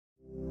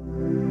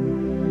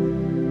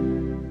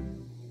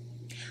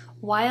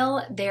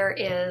While there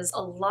is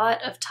a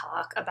lot of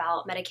talk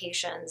about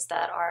medications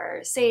that are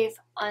safe,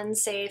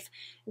 unsafe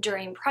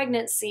during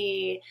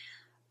pregnancy,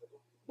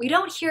 we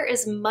don't hear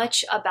as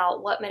much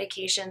about what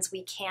medications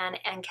we can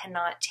and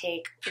cannot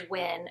take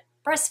when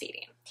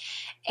breastfeeding.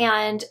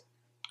 And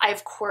I,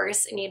 of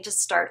course, need to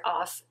start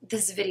off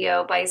this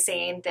video by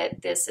saying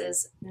that this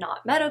is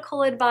not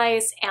medical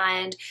advice,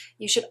 and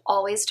you should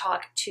always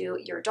talk to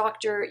your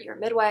doctor, your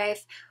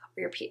midwife,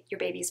 or your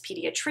baby's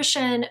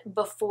pediatrician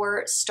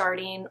before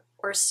starting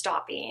or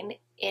stopping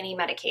any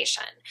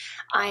medication.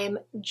 I'm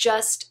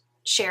just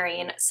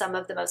sharing some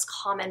of the most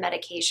common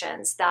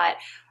medications that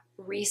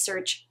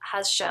research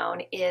has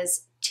shown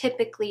is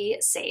typically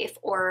safe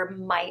or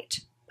might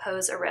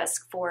pose a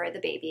risk for the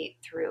baby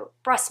through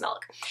breast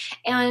milk.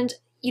 And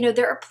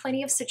there are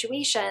plenty of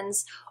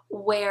situations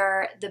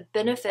where the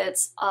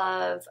benefits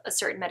of a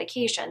certain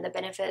medication, the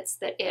benefits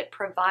that it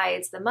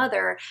provides the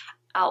mother,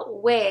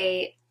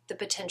 outweigh the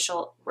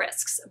potential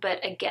risks.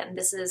 But again,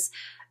 this is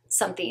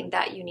something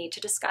that you need to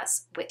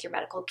discuss with your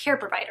medical care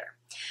provider.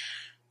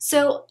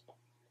 So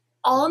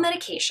all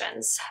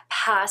medications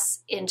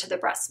pass into the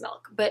breast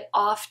milk, but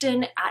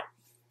often at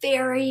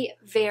very,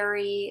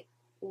 very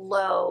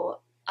low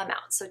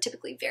amounts. So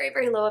typically very,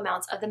 very low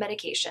amounts of the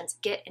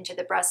medications get into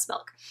the breast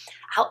milk.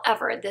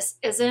 However, this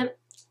isn't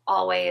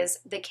always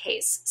the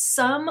case.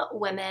 Some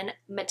women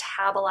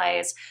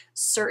metabolize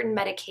certain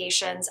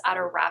medications at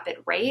a rapid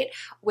rate,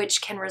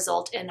 which can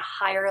result in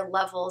higher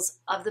levels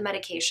of the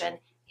medication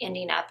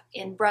ending up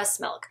in breast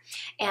milk.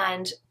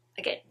 And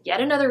again,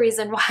 yet another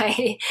reason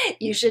why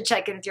you should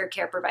check in with your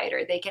care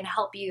provider. They can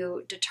help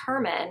you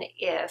determine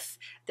if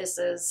this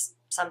is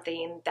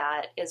something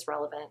that is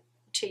relevant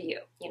to you,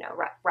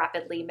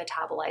 rapidly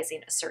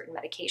metabolizing a certain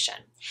medication.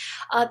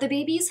 The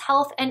baby's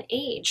health and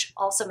age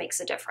also makes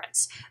a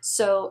difference.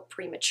 So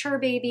premature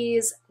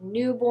babies,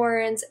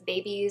 newborns,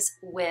 babies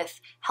with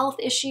health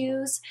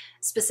issues,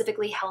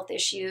 specifically health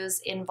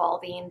issues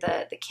involving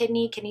the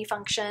kidney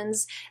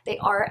functions, they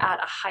are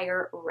at a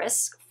higher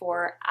risk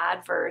for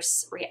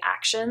adverse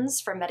reactions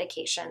from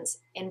medications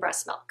in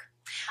breast milk.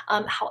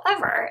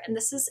 However, and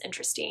this is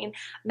interesting,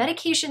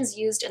 medications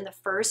used in the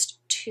first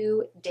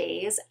 2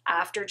 days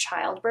after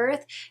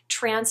childbirth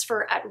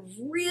transfer at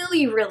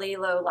really, really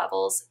low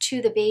levels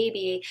to the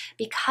baby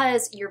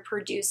because you're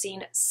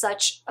producing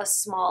such a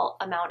small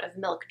amount of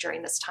milk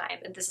during this time.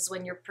 And this is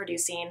when you're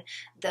producing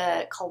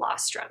the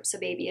colostrum. So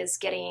baby is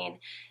getting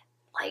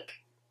like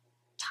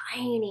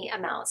tiny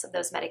amounts of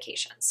those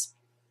medications.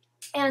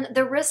 And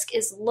the risk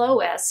is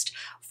lowest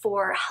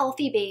for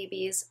healthy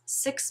babies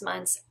 6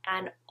 months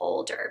and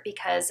older,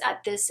 because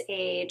at this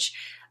age,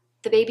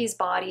 the baby's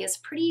body is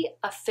pretty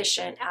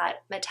efficient at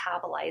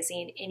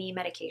metabolizing any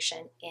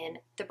medication in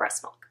the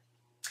breast milk.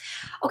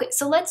 Okay,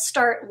 so let's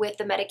start with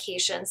the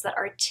medications that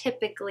are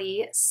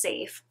typically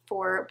safe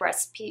for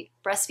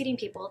breastfeeding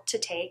people to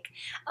take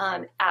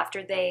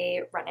after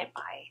they run it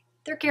by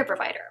their care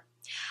provider.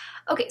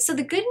 Okay, so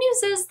the good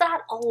news is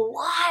that a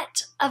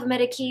lot of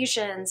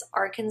medications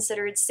are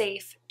considered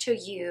safe to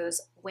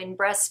use when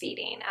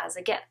breastfeeding, as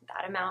again,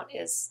 the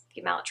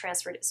amount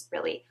transferred is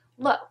really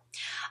low.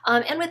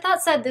 And with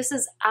that said, this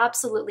is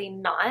absolutely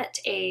not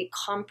a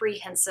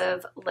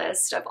comprehensive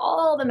list of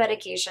all the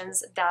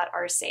medications that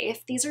are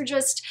safe. These are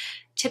just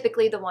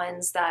typically the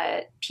ones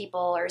that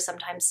people are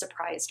sometimes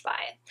surprised by.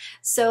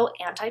 So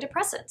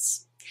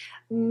antidepressants.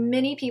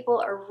 Many people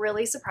are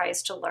really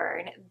surprised to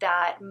learn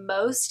that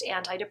most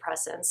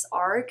antidepressants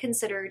are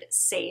considered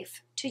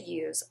safe to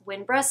use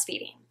when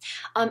breastfeeding.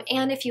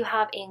 And if you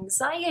have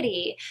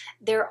anxiety,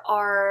 there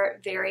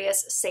are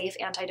various safe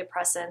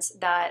antidepressants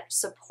that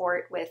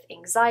support with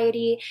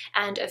anxiety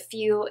and a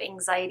few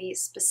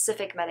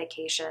anxiety-specific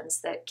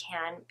medications that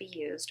can be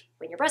used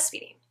when you're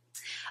breastfeeding.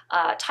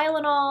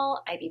 Tylenol,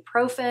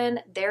 ibuprofen,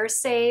 they're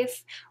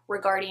safe.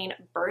 Regarding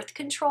birth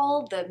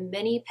control, the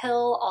mini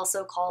pill,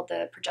 also called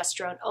the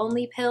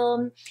progesterone-only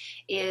pill,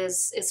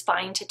 is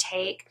fine to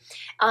take.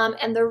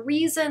 And the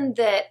reason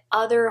that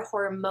other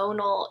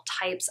hormonal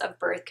types of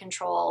birth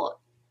control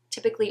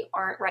typically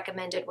aren't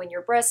recommended when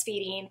you're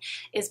breastfeeding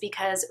is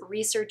because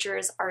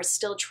researchers are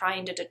still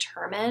trying to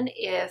determine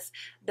if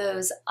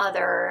those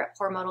other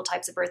hormonal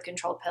types of birth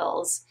control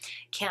pills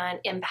can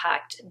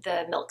impact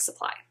the milk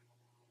supply.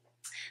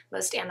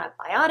 Most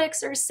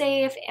antibiotics are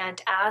safe.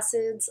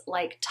 Antacids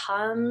like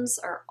Tums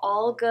are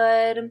all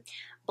good.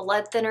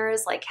 Blood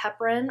thinners like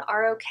heparin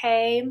are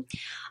okay.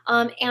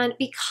 And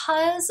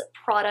because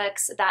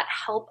products that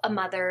help a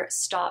mother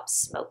stop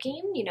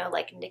smoking,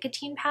 like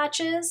nicotine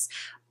patches,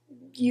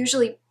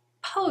 usually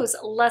pose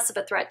less of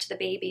a threat to the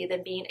baby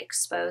than being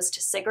exposed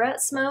to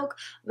cigarette smoke,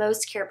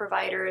 most care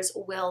providers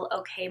will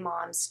okay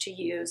moms to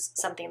use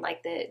something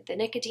like the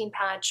nicotine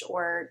patch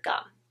or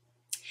gum.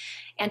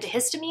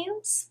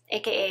 Antihistamines,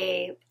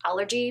 aka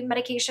allergy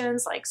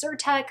medications like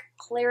Zyrtec,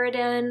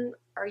 Claritin,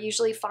 are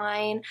usually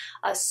fine.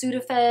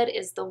 Sudafed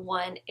is the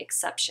one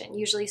exception.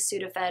 Usually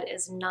Sudafed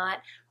is not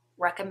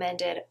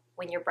recommended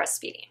when you're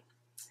breastfeeding.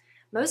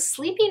 Most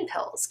sleeping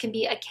pills can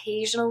be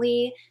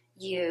occasionally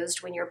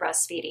used when you're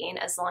breastfeeding,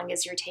 as long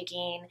as you're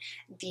taking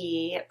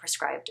the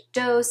prescribed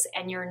dose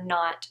and you're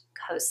not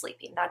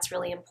co-sleeping. That's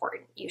really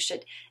important. You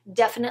should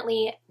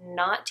definitely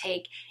not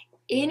take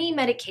any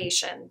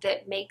medication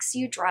that makes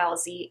you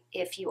drowsy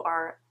if you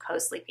are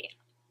co-sleeping.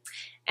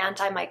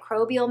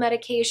 Antimicrobial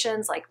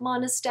medications like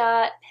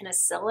Monistat,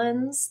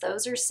 penicillins,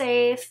 those are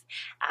safe.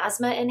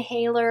 Asthma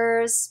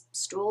inhalers,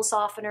 stool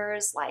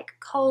softeners like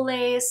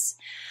Colace,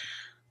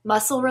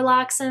 muscle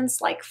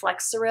relaxants like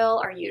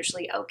Flexeril are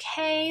usually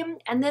okay.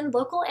 And then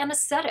local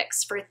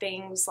anesthetics for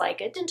things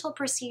like a dental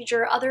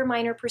procedure, other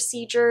minor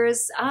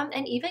procedures,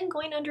 and even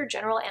going under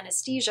general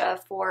anesthesia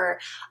for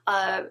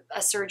a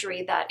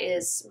surgery that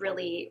is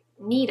really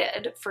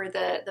needed for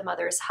the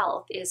mother's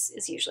health is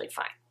usually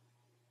fine.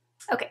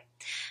 Okay,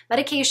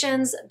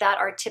 medications that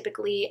are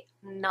typically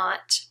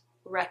not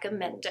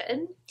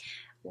recommended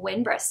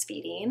when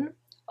breastfeeding: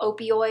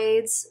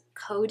 opioids,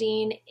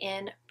 codeine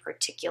in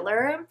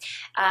particular,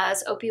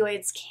 as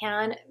opioids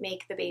can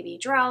make the baby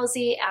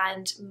drowsy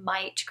and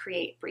might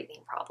create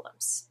breathing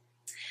problems.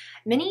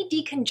 Many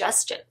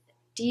decongestants,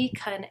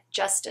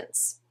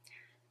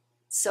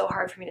 so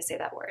hard for me to say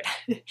that word,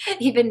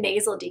 even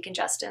nasal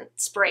decongestant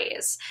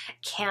sprays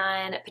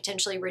can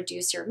potentially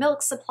reduce your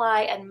milk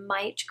supply and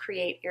might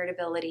create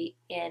irritability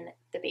in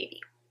the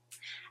baby.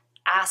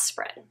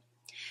 Aspirin.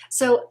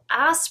 So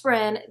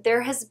aspirin,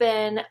 there has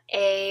been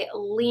a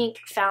link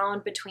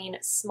found between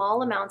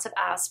small amounts of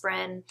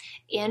aspirin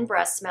in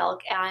breast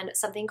milk and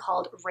something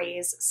called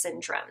Ray's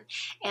syndrome.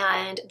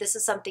 And this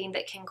is something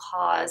that can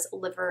cause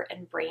liver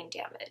and brain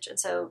damage. And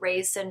so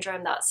Ray's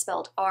syndrome, that's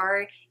spelled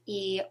R-E-Y-E'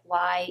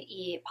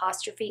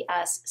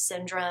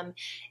 syndrome,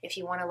 if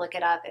you want to look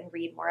it up and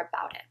read more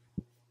about it.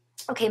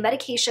 Okay,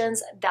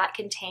 medications that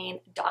contain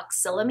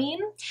doxylamine,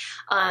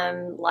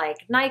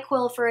 like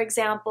NyQuil, for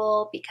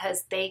example,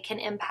 because they can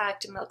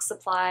impact milk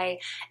supply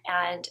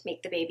and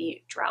make the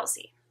baby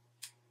drowsy.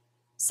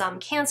 Some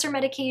cancer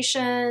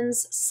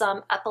medications,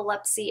 some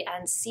epilepsy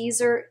and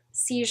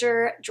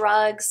seizure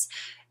drugs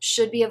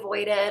should be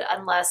avoided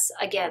unless,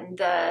 again,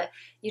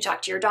 you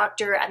talk to your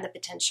doctor and the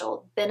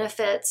potential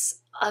benefits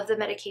of the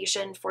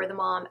medication for the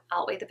mom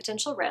outweigh the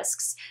potential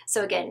risks.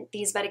 So again,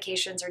 these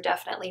medications are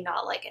definitely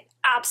not like an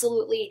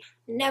absolutely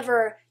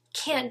never,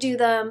 can't do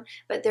them,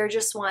 but they're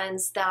just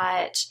ones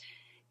that,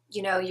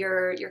 you know,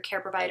 your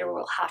care provider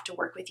will have to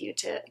work with you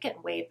to, again,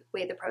 weigh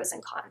the pros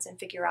and cons and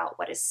figure out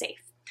what is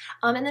safe.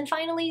 And then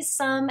finally,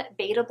 some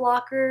beta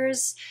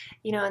blockers,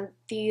 you know, and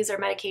these are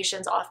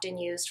medications often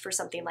used for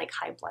something like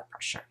high blood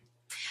pressure.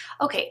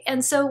 Okay,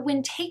 and so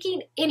when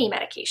taking any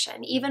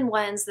medication, even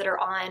ones that are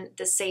on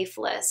the safe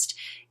list,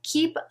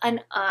 keep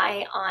an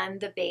eye on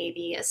the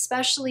baby,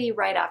 especially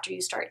right after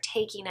you start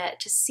taking it,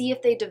 to see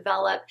if they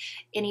develop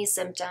any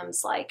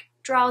symptoms like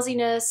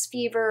drowsiness,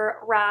 fever,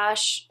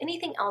 rash,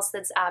 anything else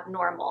that's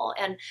abnormal.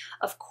 And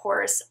of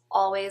course,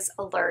 always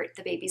alert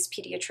the baby's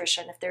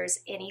pediatrician if there's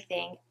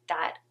anything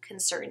that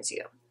concerns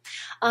you.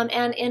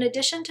 And in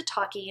addition to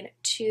talking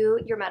to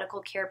your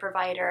medical care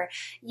provider,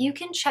 you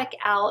can check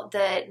out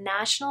the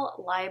National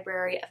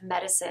Library of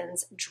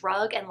Medicine's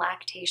Drug and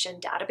Lactation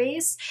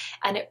Database,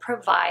 and it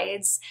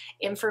provides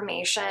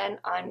information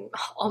on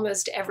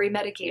almost every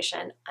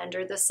medication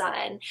under the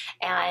sun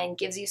and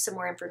gives you some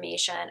more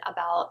information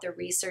about the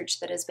research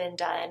that has been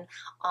done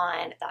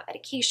on that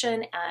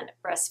medication and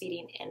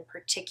breastfeeding in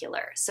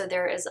particular. So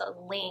there is a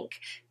link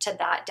to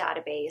that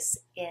database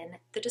in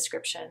the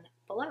description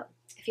below.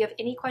 If you have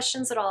any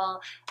questions at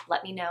all,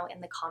 let me know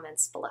in the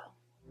comments below.